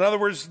 In other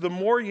words, the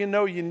more you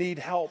know you need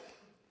help,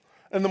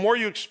 and the more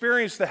you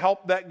experience the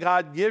help that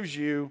God gives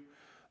you,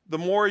 the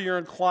more you're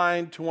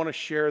inclined to want to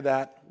share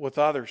that with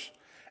others.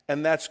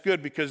 And that's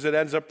good because it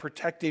ends up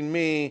protecting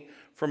me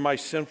from my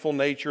sinful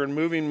nature and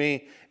moving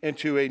me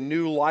into a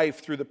new life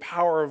through the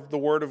power of the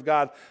Word of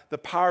God, the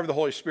power of the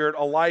Holy Spirit,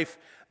 a life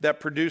that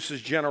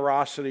produces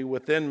generosity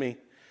within me.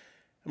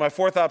 My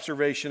fourth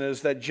observation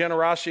is that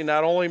generosity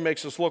not only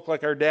makes us look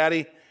like our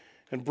daddy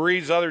and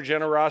breeds other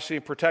generosity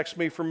and protects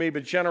me from me,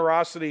 but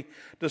generosity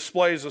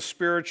displays a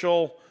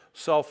spiritual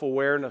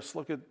self-awareness.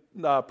 Look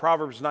at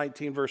Proverbs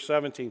 19, verse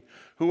 17.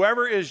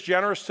 Whoever is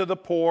generous to the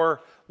poor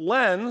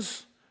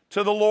lends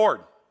to the Lord,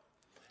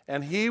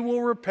 and He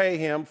will repay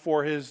him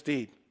for his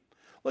deed.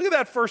 Look at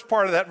that first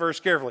part of that verse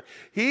carefully.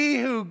 He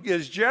who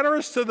is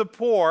generous to the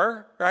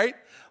poor, right,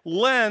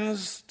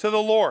 lends to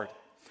the Lord.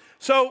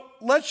 So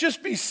let's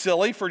just be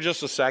silly for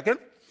just a second.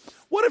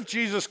 What if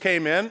Jesus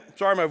came in?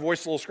 Sorry, my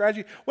voice is a little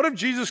scratchy. What if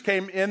Jesus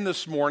came in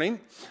this morning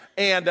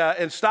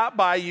and stopped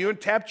by you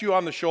and tapped you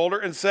on the shoulder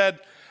and said,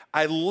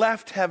 I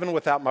left heaven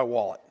without my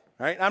wallet?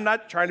 Right? I'm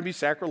not trying to be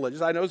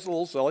sacrilegious. I know it's a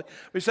little silly.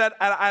 But he said,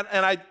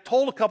 and I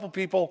told a couple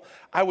people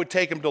I would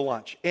take them to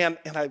lunch. And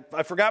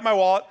I forgot my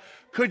wallet.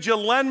 Could you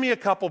lend me a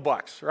couple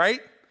bucks,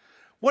 right?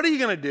 What are you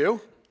going to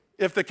do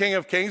if the King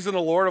of Kings and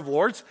the Lord of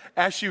Lords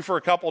asks you for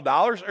a couple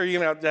dollars? Or are you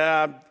going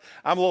to,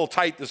 I'm a little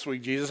tight this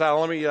week, Jesus.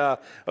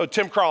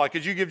 Tim Crawley,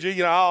 could you give,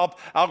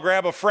 I'll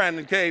grab a friend.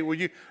 Okay, would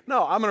you?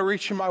 No, I'm going to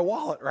reach in my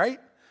wallet, right?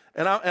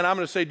 And I'm going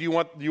to say, do you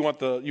want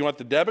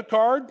the debit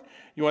card?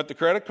 You want the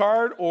credit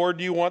card, or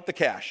do you want the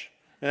cash?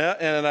 Yeah,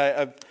 and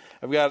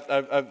I've got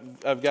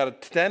a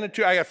 10 and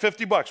 2. I got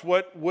 $50.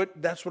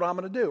 What? That's what I'm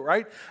going to do,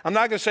 right? I'm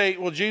not going to say,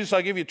 well, Jesus,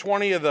 I'll give you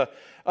 20 of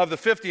the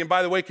 50, and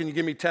by the way, can you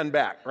give me 10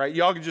 back, right?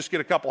 Y'all can just get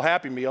a couple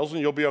Happy Meals,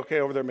 and you'll be okay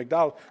over there at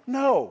McDonald's.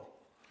 No,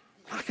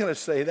 I'm not going to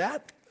say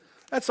that.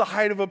 That's the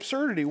height of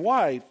absurdity.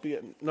 Why?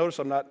 Notice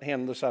I'm not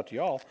handing this out to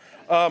y'all.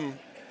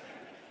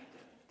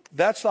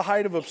 That's the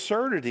height of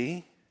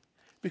absurdity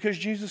because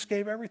Jesus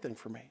gave everything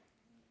for me.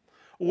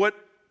 What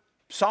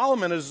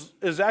Solomon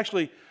is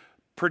actually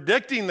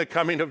predicting the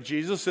coming of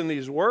Jesus in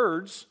these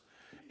words,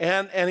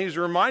 and he's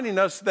reminding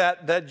us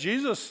that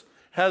Jesus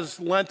has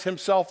lent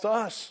himself to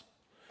us,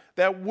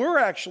 that we're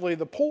actually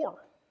the poor.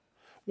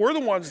 We're the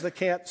ones that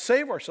can't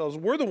save ourselves.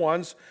 We're the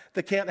ones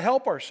that can't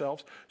help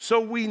ourselves. So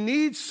we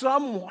need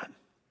someone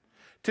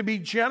to be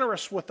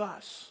generous with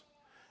us.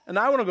 And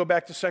I want to go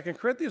back to 2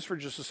 Corinthians for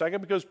just a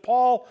second because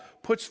Paul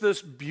puts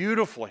this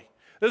beautifully.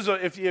 This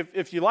is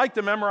if you like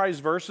to memorize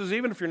verses,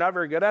 even if you're not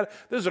very good at it,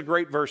 this is a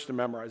great verse to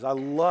memorize. I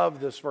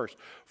love this verse.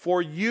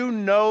 For you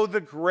know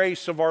the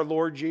grace of our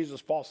Lord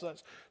Jesus, Paul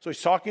says. So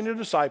he's talking to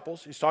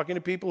disciples. He's talking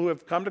to people who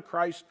have come to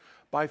Christ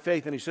by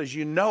faith. And he says,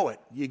 you know it.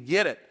 You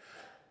get it.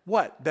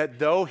 What? That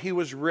though he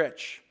was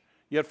rich,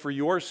 yet for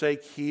your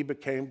sake he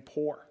became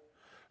poor.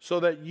 So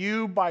that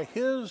you by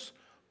his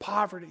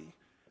poverty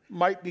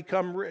might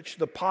become rich.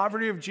 The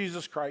poverty of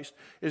Jesus Christ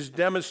is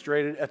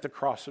demonstrated at the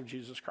cross of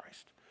Jesus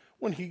Christ,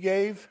 when he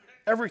gave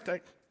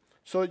everything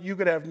so that you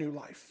could have new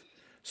life,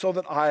 so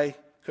that I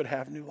could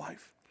have new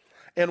life.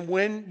 And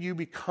when you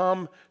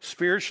become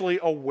spiritually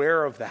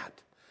aware of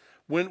that,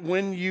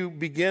 when you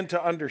begin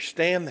to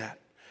understand that,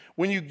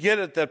 when you get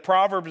it, that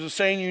Proverbs is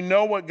saying you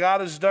know what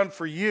God has done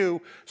for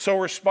you, so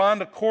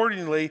respond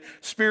accordingly,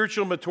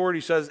 spiritual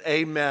maturity says,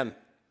 amen.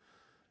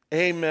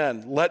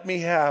 Amen. Let me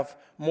have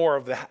more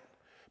of that.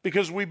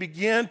 Because we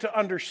begin to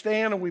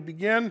understand and we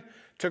begin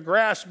to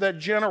grasp that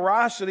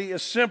generosity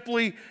is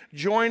simply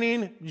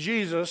joining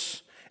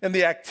Jesus in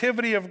the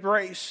activity of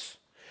grace.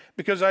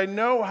 Because I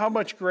know how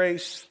much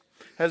grace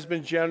has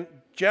been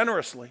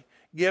generously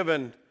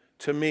given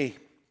to me.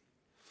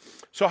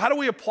 So how do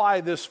we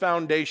apply this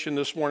foundation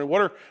this morning?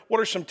 What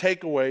are some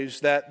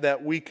takeaways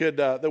that we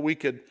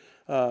could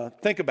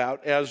think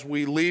about as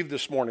we leave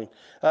this morning?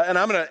 And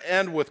I'm going to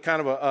end with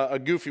kind of a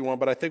goofy one,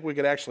 but I think we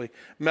could actually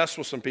mess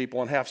with some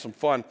people and have some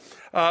fun.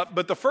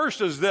 But the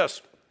first is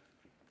this.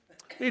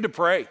 I need to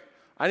pray.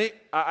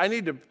 I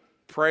need to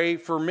pray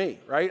for me,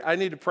 right? I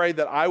need to pray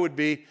that I would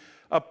be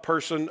a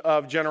person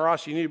of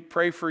generosity. You need to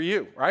pray for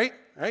you, right?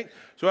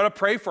 So we ought to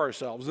pray for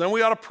ourselves. And then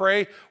we ought to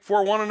pray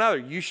for one another.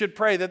 You should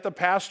pray that the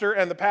pastor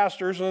and the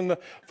pastors and the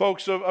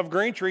folks of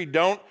Green Tree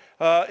don't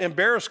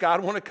embarrass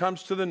God when it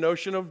comes to the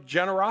notion of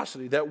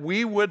generosity, that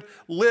we would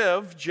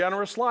live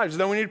generous lives.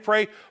 And then we need to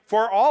pray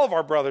for all of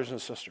our brothers and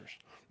sisters,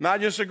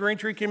 not just the Green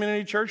Tree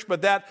Community Church,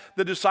 but that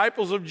the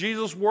disciples of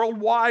Jesus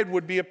worldwide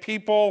would be a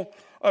people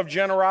of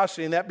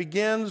generosity. And that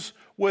begins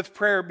with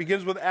prayer. It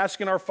begins with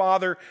asking our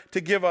Father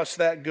to give us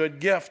that good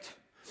gift.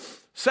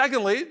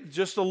 Secondly,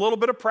 just a little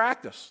bit of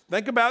practice.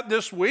 Think about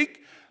this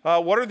week.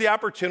 What are the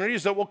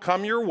opportunities that will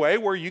come your way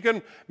where you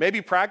can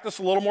maybe practice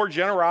a little more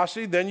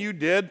generosity than you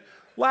did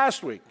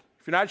last week?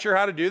 If you're not sure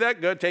how to do that,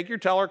 go take your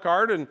teller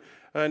card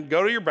and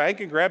go to your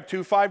bank and grab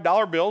 2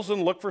 $5 bills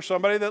and look for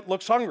somebody that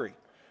looks hungry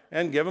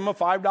and give them a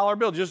 $5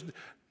 bill. Just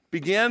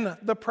begin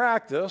the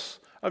practice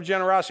of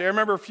generosity. I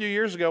remember a few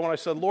years ago when I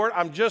said, Lord,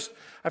 I've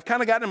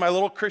kind of gotten in my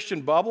little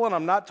Christian bubble and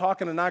I'm not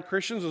talking to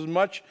non-Christians as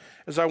much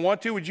as I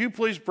want to. Would you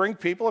please bring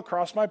people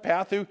across my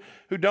path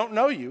who don't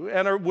know you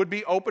and would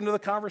be open to the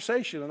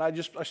conversation? And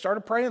I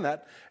started praying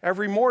that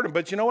every morning.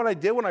 But you know what I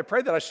did when I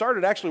prayed that? I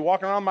started actually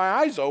walking around my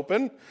eyes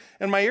open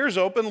and my ears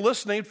open,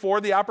 listening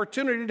for the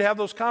opportunity to have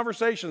those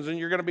conversations. And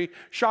you're going to be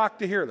shocked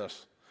to hear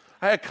this.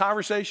 I had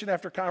conversation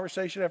after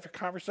conversation after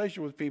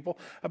conversation with people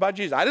about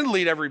Jesus. I didn't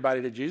lead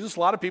everybody to Jesus. A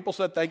lot of people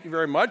said, thank you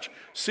very much.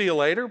 See you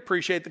later.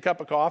 Appreciate the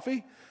cup of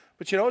coffee.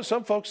 But you know what?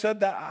 Some folks said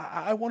that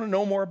I want to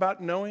know more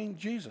about knowing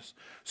Jesus.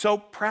 So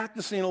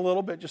practicing a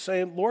little bit, just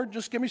saying, Lord,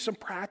 just give me some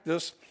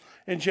practice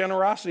in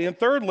generosity. And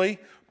thirdly,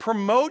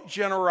 promote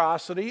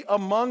generosity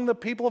among the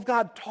people of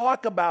God.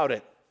 Talk about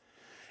it.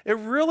 It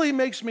really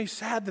makes me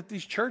sad that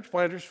these church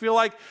planters feel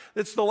like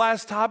it's the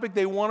last topic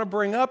they want to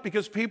bring up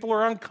because people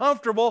are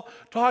uncomfortable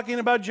talking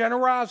about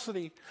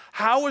generosity.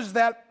 How is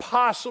that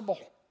possible?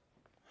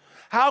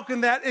 How can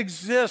that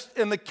exist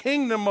in the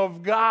kingdom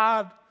of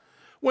God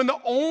when the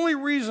only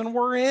reason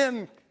we're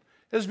in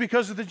is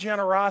because of the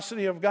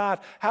generosity of God?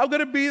 How could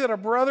it be that a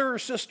brother or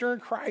sister in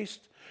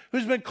Christ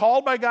who's been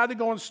called by God to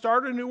go and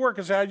start a new work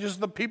and say,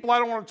 the people I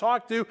don't want to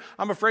talk to,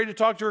 I'm afraid to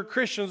talk to are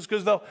Christians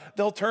because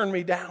they'll turn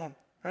me down?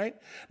 Right?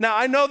 Now,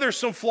 I know there's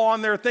some flaw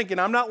in their thinking.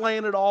 I'm not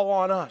laying it all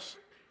on us.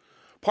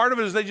 Part of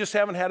it is they just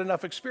haven't had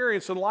enough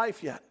experience in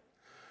life yet.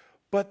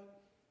 But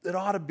it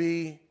ought to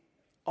be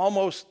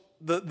almost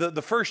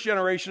the first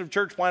generation of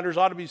church planters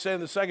ought to be saying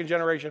the second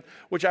generation,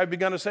 which I've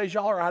begun to say,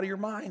 y'all are out of your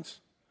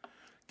minds.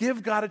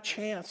 Give God a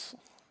chance.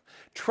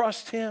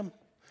 Trust Him.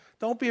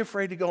 Don't be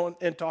afraid to go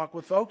and talk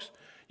with folks.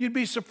 You'd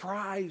be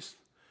surprised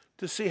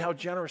to see how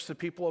generous the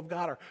people of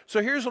God are.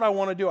 So here's what I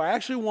want to do. I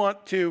actually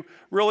want to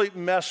really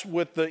mess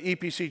with the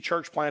EPC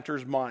church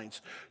planters'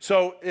 minds.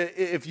 So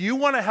if you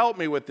want to help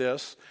me with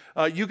this,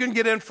 you can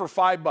get in for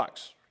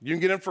 $5. You can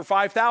get in for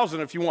 $5,000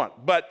 if you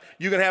want, but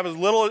you can have as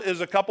little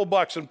as a couple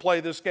bucks and play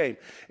this game.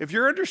 If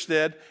you're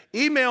interested,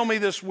 email me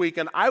this week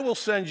and I will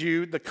send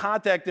you the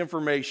contact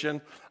information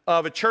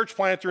of a church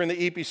planter in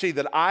the EPC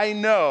that I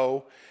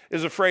know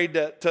is afraid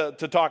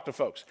to talk to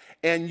folks.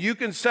 And you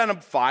can send them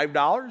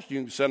 $5,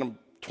 you can send them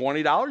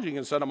 $20, you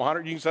can send them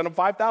 $100, you can send them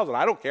 $5,000.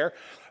 I don't care.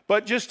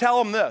 But just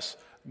tell them this.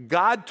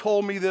 God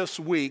told me this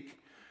week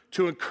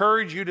to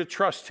encourage you to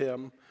trust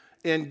him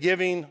in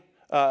giving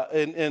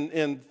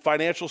in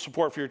financial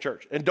support for your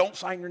church. And don't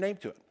sign your name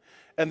to it.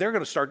 And they're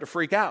going to start to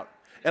freak out.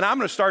 And I'm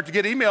going to start to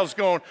get emails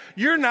going,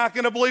 you're not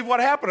going to believe what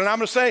happened. And I'm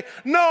going to say,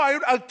 no,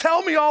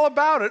 tell me all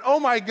about it. Oh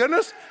my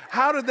goodness,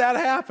 how did that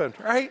happen,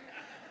 right?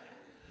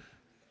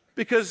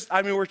 Because,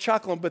 we're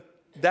chuckling, but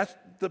that's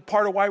the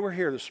part of why we're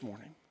here this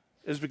morning,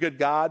 is because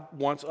God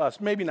wants us,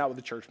 maybe not with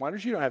the church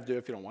planters, you don't have to do it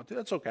if you don't want to,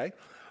 that's okay.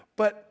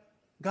 But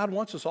God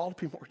wants us all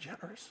to be more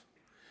generous.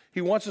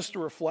 He wants us to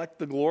reflect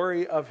the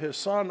glory of his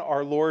Son,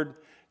 our Lord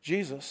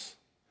Jesus.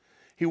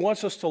 He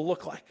wants us to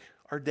look like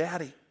our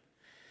daddy.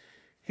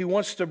 He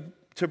wants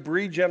to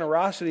breed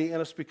generosity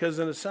in us because,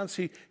 in a sense,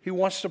 he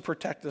wants to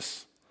protect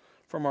us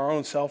from our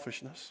own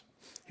selfishness.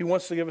 He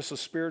wants to give us a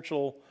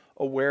spiritual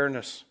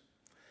awareness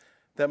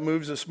that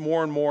moves us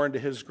more and more into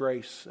his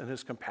grace and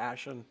his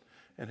compassion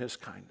and his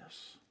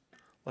kindness.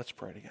 Let's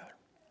pray together.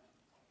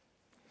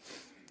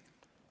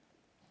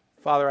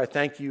 Father, I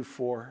thank you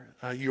for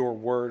your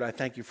word. I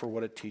thank you for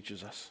what it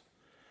teaches us.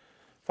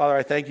 Father,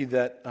 I thank you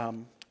that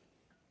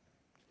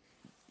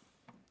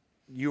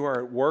you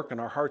are at work in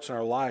our hearts and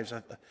our lives.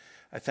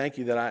 I thank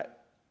you that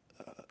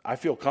I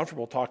feel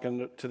comfortable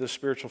talking to this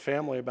spiritual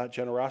family about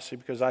generosity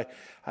because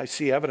I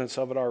see evidence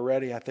of it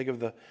already. I think of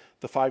the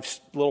 5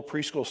 little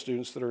preschool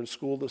students that are in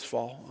school this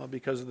fall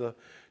because of the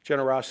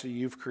generosity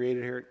you've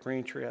created here at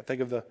Green Tree. I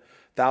think of the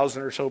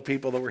 1,000 or so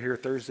people that were here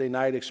Thursday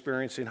night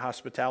experiencing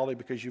hospitality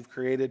because you've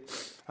created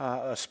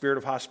a spirit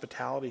of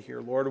hospitality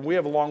here, Lord. And we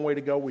have a long way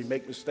to go. We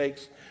make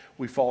mistakes.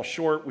 We fall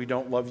short. We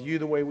don't love you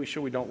the way we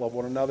should. We don't love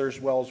one another as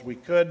well as we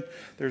could.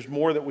 There's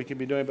more that we can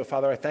be doing. But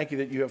Father, I thank you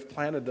that you have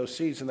planted those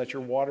seeds and that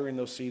you're watering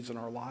those seeds in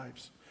our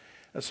lives.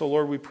 And so,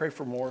 Lord, we pray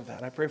for more of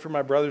that. I pray for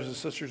my brothers and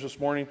sisters this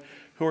morning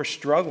who are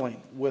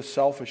struggling with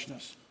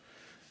selfishness.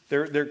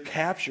 They're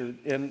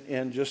captured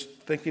in just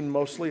thinking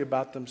mostly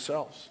about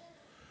themselves.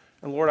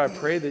 And Lord, I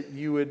pray that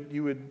you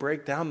would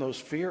break down those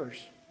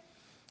fears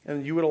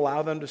and you would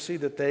allow them to see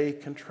that they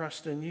can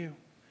trust in you.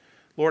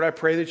 Lord, I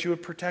pray that you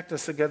would protect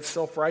us against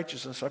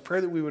self-righteousness. I pray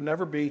that we would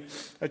never be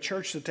a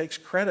church that takes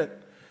credit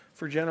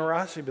for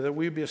generosity, but that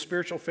we would be a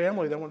spiritual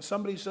family that when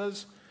somebody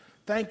says,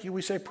 thank you,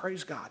 we say,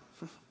 praise God.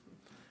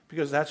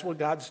 Because that's what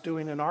God's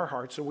doing in our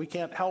hearts, and we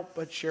can't help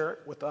but share it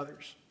with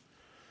others.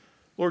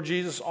 Lord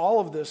Jesus, all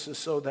of this is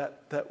so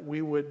that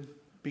we would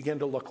begin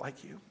to look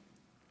like you.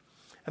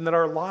 And that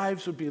our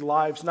lives would be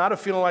lives, not of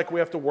feeling like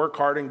we have to work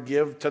hard and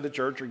give to the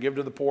church or give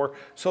to the poor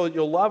so that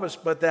you'll love us,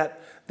 but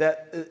that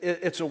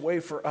it's a way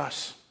for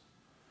us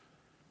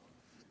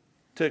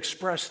to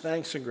express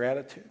thanks and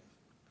gratitude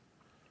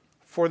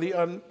for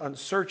the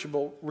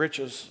unsearchable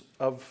riches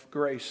of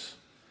grace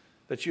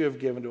that you have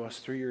given to us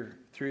through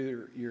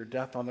your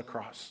death on the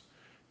cross,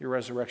 your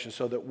resurrection,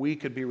 so that we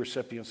could be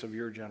recipients of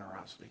your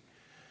generosity.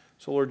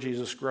 So, Lord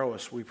Jesus, grow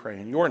us, we pray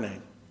in your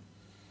name.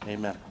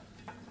 Amen.